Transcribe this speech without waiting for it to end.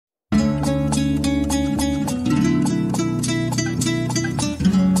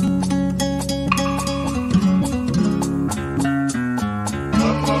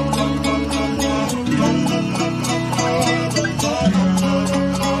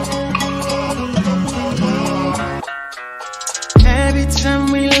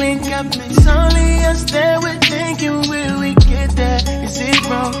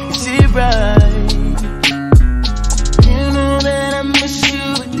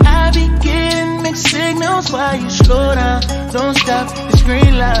that's why you slow down. Don't stop, it's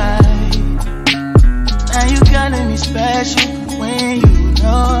green light. Now you calling me special when you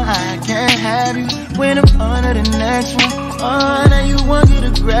know I can't have you. When I'm under the next one, oh, now you want to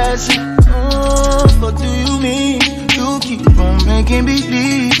get aggressive. Oh, what do you mean? You keep on making me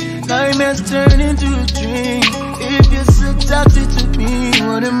believe nightmares turn into a dream. If you're so toxic to me,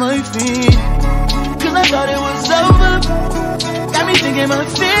 what am I feeling? Cause I thought it was over. Got me thinking my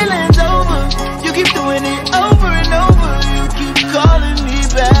feelings over. You keep doing it over and over. You keep calling me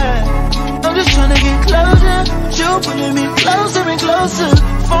back. I'm just trying to get closer. You pulling me closer and closer.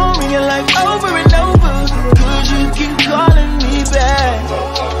 Phone ringing like over and over. Cause you keep calling me back.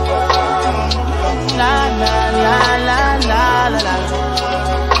 La la la la la la la.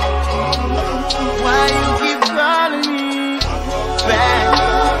 Why you keep calling me back?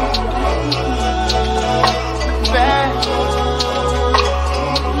 Back.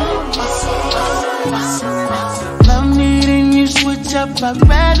 Love needing you switch up. I'd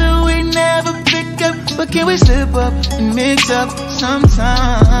rather we never pick up, but can we slip up and mix up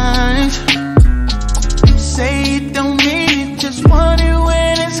sometimes? You say you don't need it, just want it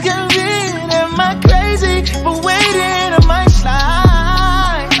when it's convenient. Am I crazy for waiting on my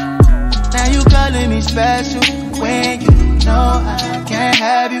slide? Now you calling me special when you know I can't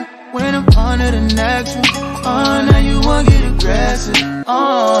have you. When I'm on to the next one, oh, now you want to get aggressive.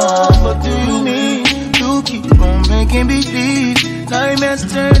 Oh, what do you mean? You keep on making me believe nightmares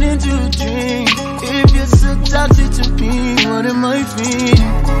turn into a dream. If you're so toxic to me, what am I feeling?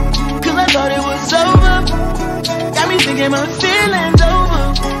 Cause I thought it was over. Got me thinking my feelings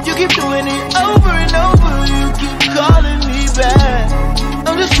over. You keep doing it over and over. You keep calling me back.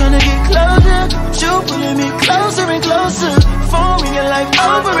 I'm just trying to get closer. You pulling me closer and closer. Phone ringing like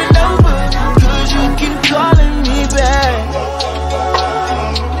over and over. Cause you keep calling me back.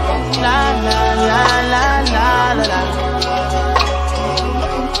 La la la la la la la.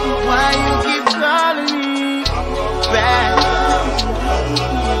 Why you keep calling me back?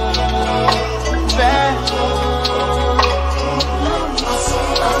 Back.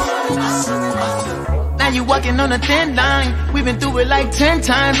 Now you walking on a thin line. We've been through it like 10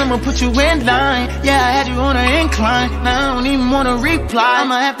 times. I'ma put you in line. Yeah, I had you on an incline. Now I don't even wanna reply.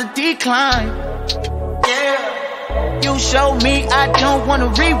 I'ma have to decline. Yeah. You showed me I don't wanna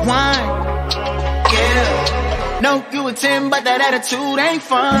rewind. Yeah. No, you a 10, but that attitude ain't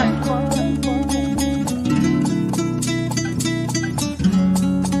fine.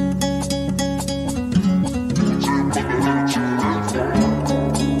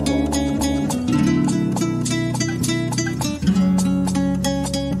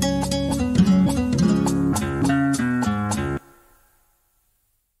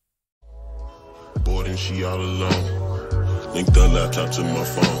 Bored and she all alone. Linked the laptop to my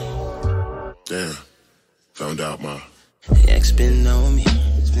phone. Damn. Found out my ex been on me,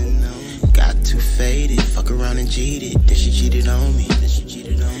 got too faded, fuck around and cheated, then she cheated on me.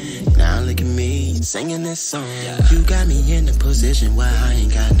 Now look at me, singing this song. You got me in a position where I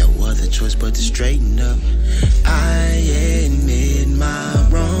ain't got no other choice but to straighten up. I admit my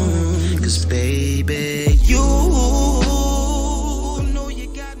wrong, cause baby, you know you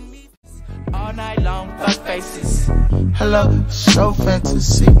got me. All night long, fuck faces. Hello, so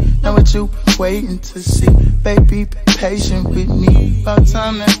fantasy. Know what you waiting to see. Baby, be patient with me. About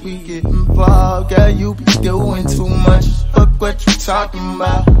time that we get involved. Girl, you be doing too much. Fuck what you talking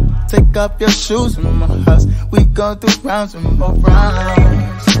about. Take off your shoes in my house. We go through rounds and more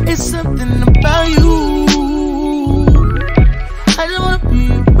rounds. It's something about you.